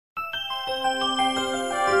Hi,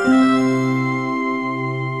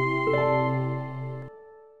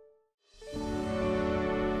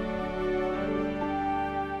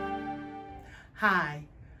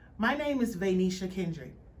 my name is Vaynesia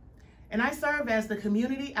Kendrick, and I serve as the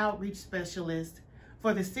Community Outreach Specialist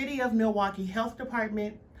for the City of Milwaukee Health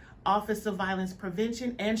Department, Office of Violence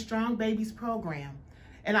Prevention and Strong Babies Program,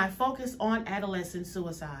 and I focus on adolescent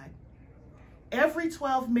suicide. Every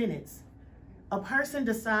 12 minutes, a person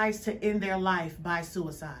decides to end their life by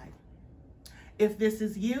suicide. If this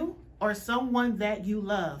is you or someone that you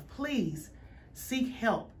love, please seek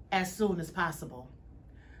help as soon as possible.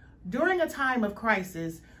 During a time of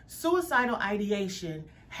crisis, suicidal ideation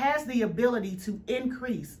has the ability to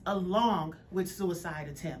increase along with suicide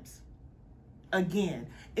attempts. Again,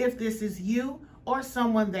 if this is you or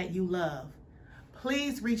someone that you love,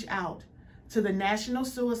 please reach out to the National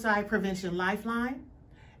Suicide Prevention Lifeline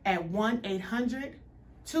at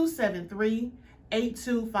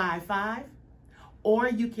 1-800-273-8255, or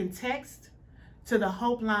you can text to the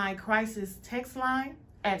Hope Line Crisis Text Line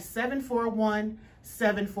at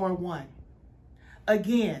 741-741.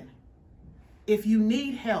 Again, if you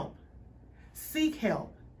need help, seek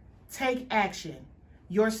help, take action.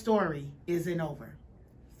 Your story isn't over.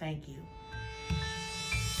 Thank you.